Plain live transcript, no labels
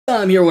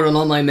I'm here with an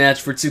online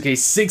match for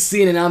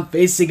 2K16, and I'm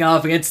facing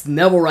off against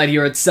Neville right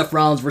here. It's Seth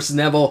Rollins versus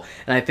Neville,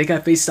 and I think I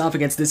faced off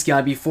against this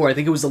guy before. I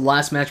think it was the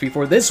last match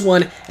before this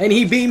one, and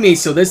he beat me,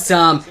 so this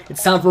time,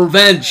 it's time for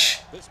revenge.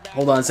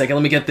 Hold on a second,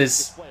 let me get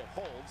this.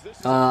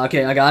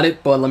 Okay, I got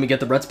it, but let me get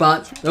the red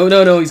spot. No,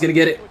 no, no, he's gonna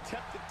get it.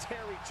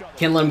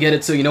 Can't let him get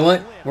it, so you know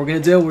what we're gonna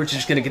do? We're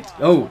just gonna get...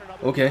 Oh,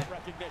 okay.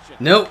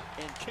 Nope.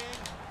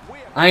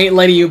 I ain't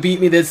letting you beat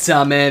me this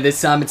time, man.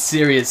 This time it's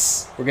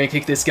serious. We're gonna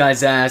kick this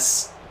guy's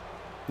ass.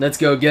 Let's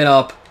go, get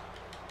up.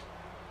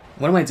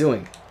 What am I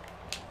doing?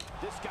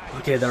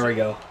 Okay, there we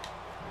go.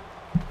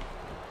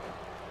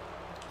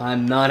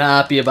 I'm not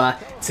happy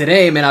about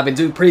today, man. I've been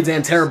doing pretty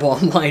damn terrible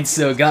online,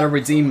 so gotta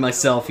redeem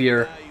myself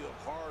here.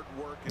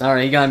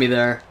 Alright, he got me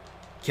there.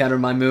 Countered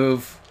my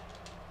move.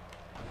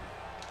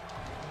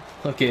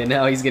 Okay,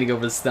 now he's gonna go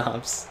for the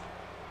stomps.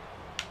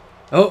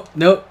 Oh,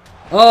 nope.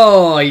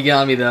 Oh, he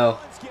got me though.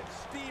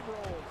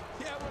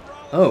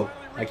 Oh,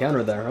 I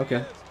countered there.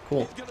 Okay,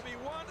 cool.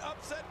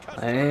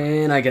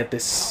 And I get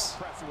this.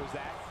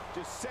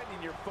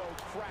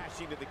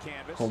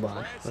 Hold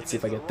on. Let's see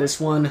if I get this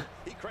one.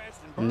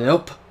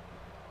 Nope.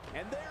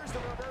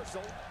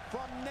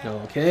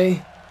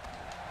 Okay.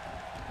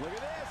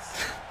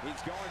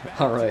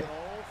 Alright.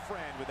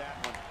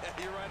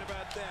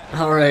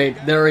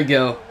 Alright, there we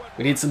go.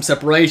 We need some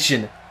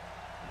separation.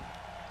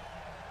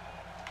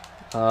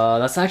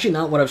 That's actually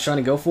not what I was trying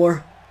to go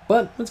for,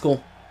 but that's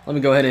cool. Let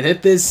me go ahead and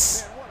hit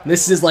this.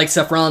 This is like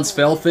Seth Rollins'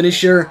 fail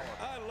finisher.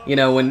 You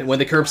know, when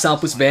the curb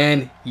stomp was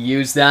banned, he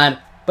used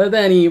that, but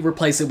then he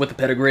replaced it with the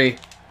pedigree.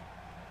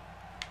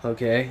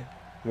 Okay,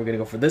 we're gonna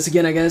go for this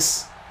again, I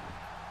guess.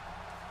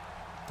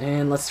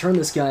 And let's turn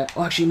this guy...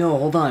 Oh, actually, no,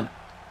 hold on.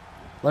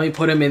 Let me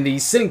put him in the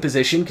sitting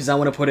position, because I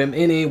want to put him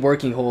in a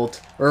working hold.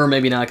 Or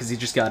maybe not, because he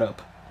just got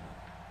up.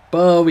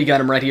 But we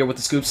got him right here with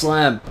the scoop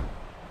slam.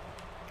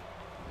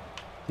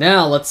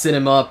 Now, let's sit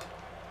him up.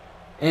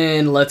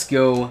 And let's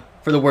go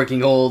for the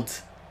working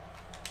hold.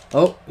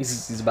 Oh,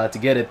 he's about to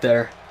get it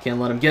there. Can't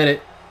let him get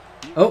it.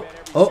 Oh,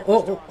 oh,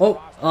 oh, oh,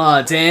 oh.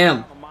 Aw,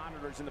 damn.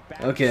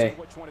 Okay.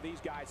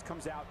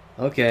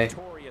 Okay.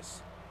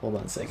 Hold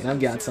on a second. I've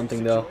got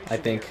something, though, I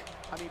think.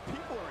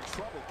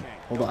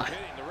 Hold on.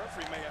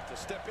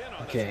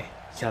 Okay.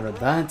 Counter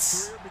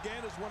that.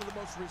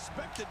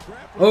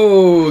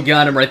 Oh,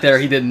 got him right there.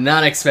 He did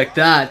not expect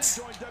that.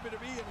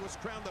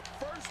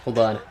 Hold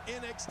on.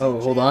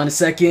 Oh, hold on a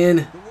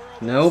second.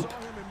 Nope.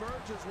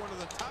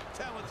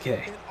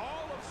 Okay.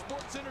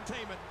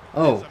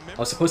 Oh, I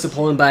was supposed to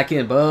pull him back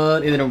in,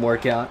 but it didn't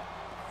work out.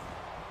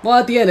 Well,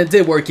 at the end, it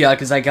did work out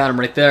because I got him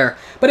right there.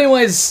 But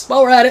anyways,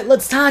 while we're at it,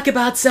 let's talk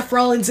about Seth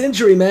Rollins'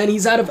 injury, man.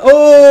 He's out of...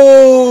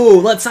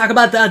 Oh! Let's talk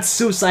about that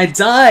suicide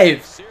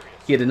dive.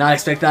 He did not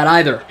expect that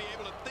either.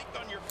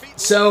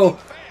 So,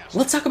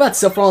 let's talk about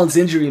Seth Rollins'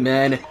 injury,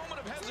 man.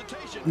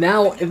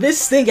 Now,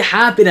 this thing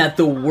happened at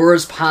the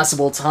worst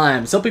possible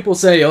time. Some people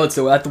say, oh, it's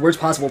at the worst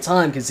possible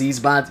time because he was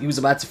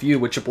about to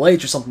feud with Triple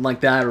H or something like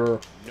that, or...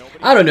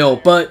 I don't know,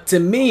 but to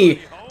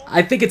me...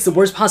 I think it's the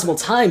worst possible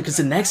time because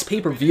the next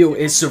pay-per-view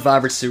is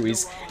Survivor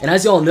Series. And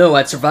as you all know,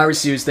 at Survivor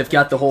Series, they've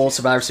got the whole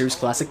Survivor Series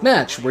Classic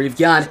match where you've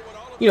got,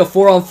 you know,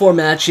 4-on-4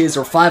 matches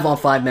or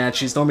 5-on-5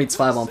 matches. Normally it's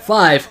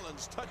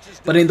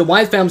 5-on-5. But in the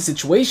Wyatt family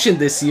situation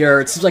this year,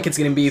 it seems like it's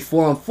going to be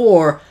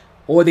 4-on-4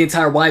 or the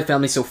entire Wyatt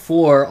family, so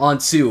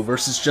 4-on-2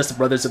 versus just the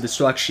Brothers of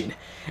Destruction.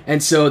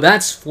 And so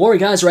that's 4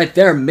 guys right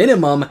there,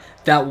 minimum,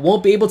 that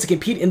won't be able to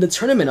compete in the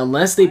tournament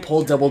unless they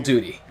pull double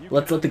duty.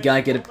 Let's let the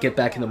guy get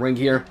back in the ring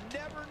here.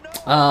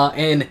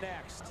 And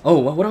oh,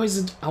 what I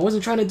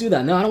wasn't trying to do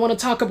that. No, I don't want to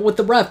talk up with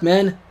the ref,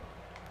 man.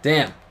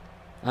 Damn,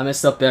 I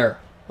messed up there.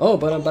 Oh,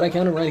 but I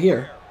counted right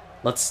here.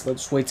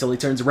 Let's wait till he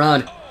turns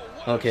around.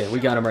 Okay, we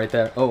got him right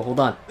there. Oh, hold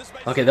on.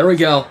 Okay, there we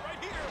go.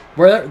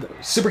 Where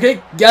super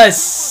kick?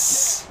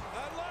 Yes.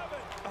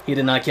 He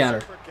did not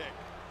counter.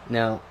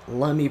 Now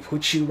let me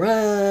put you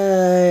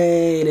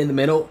right in the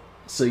middle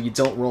so you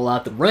don't roll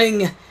out the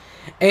ring.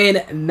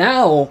 And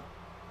now,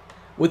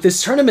 with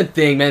this tournament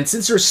thing, man,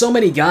 since there's so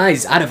many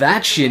guys out of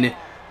action,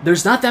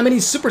 there's not that many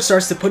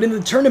superstars to put in the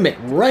tournament.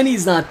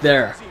 Rennie's not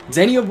there.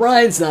 Danny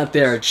O'Brien's not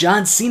there.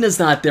 John Cena's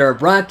not there.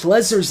 Brock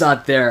Lesnar's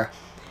not there.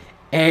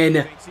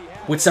 And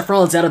with Seth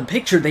Rollins out of the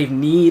picture, they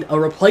need a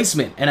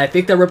replacement. And I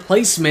think that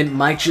replacement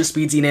might just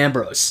be Dean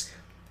Ambrose.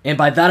 And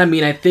by that I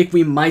mean I think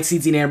we might see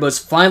Dean Ambrose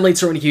finally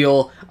turn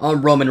heel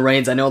on Roman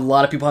Reigns. I know a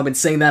lot of people have been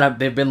saying that.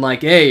 They've been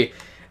like, hey,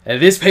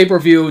 this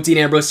pay-per-view, Dean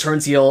Ambrose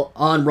turns heel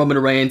on Roman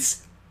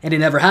Reigns. And it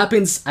never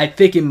happens. I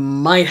think it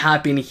might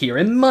happen here.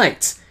 It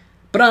might.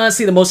 But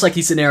honestly, the most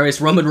likely scenario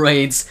is Roman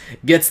Reigns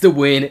gets the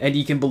win, and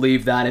you can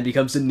believe that, and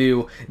becomes the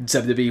new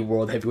WWE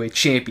World Heavyweight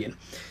Champion.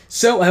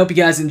 So, I hope you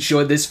guys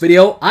enjoyed this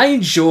video. I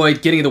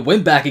enjoyed getting the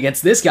win back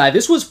against this guy.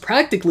 This was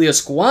practically a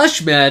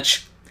squash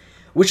match,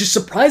 which is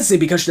surprising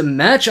because the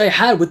match I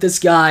had with this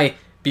guy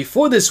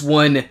before this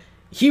one,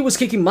 he was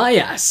kicking my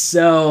ass.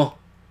 So,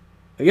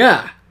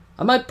 yeah.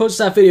 I might post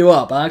that video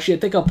up. Actually, I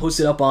think I'll post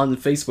it up on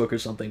Facebook or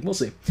something. We'll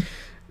see.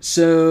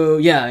 So,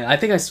 yeah, I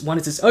think I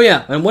wanted to... Oh,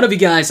 yeah, and one of you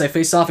guys I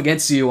faced off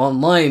against you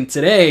online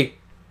today,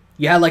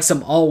 You had like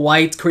some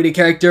all-white creative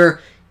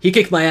character. He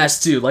kicked my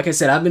ass too. Like I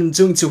said, I've been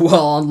doing too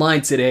well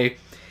online today.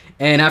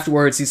 And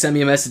afterwards, he sent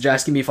me a message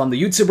asking me if I'm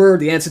the YouTuber.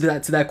 The answer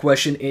to that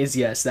question is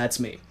yes, that's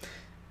me.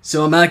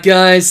 So I'm out,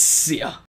 guys. See ya.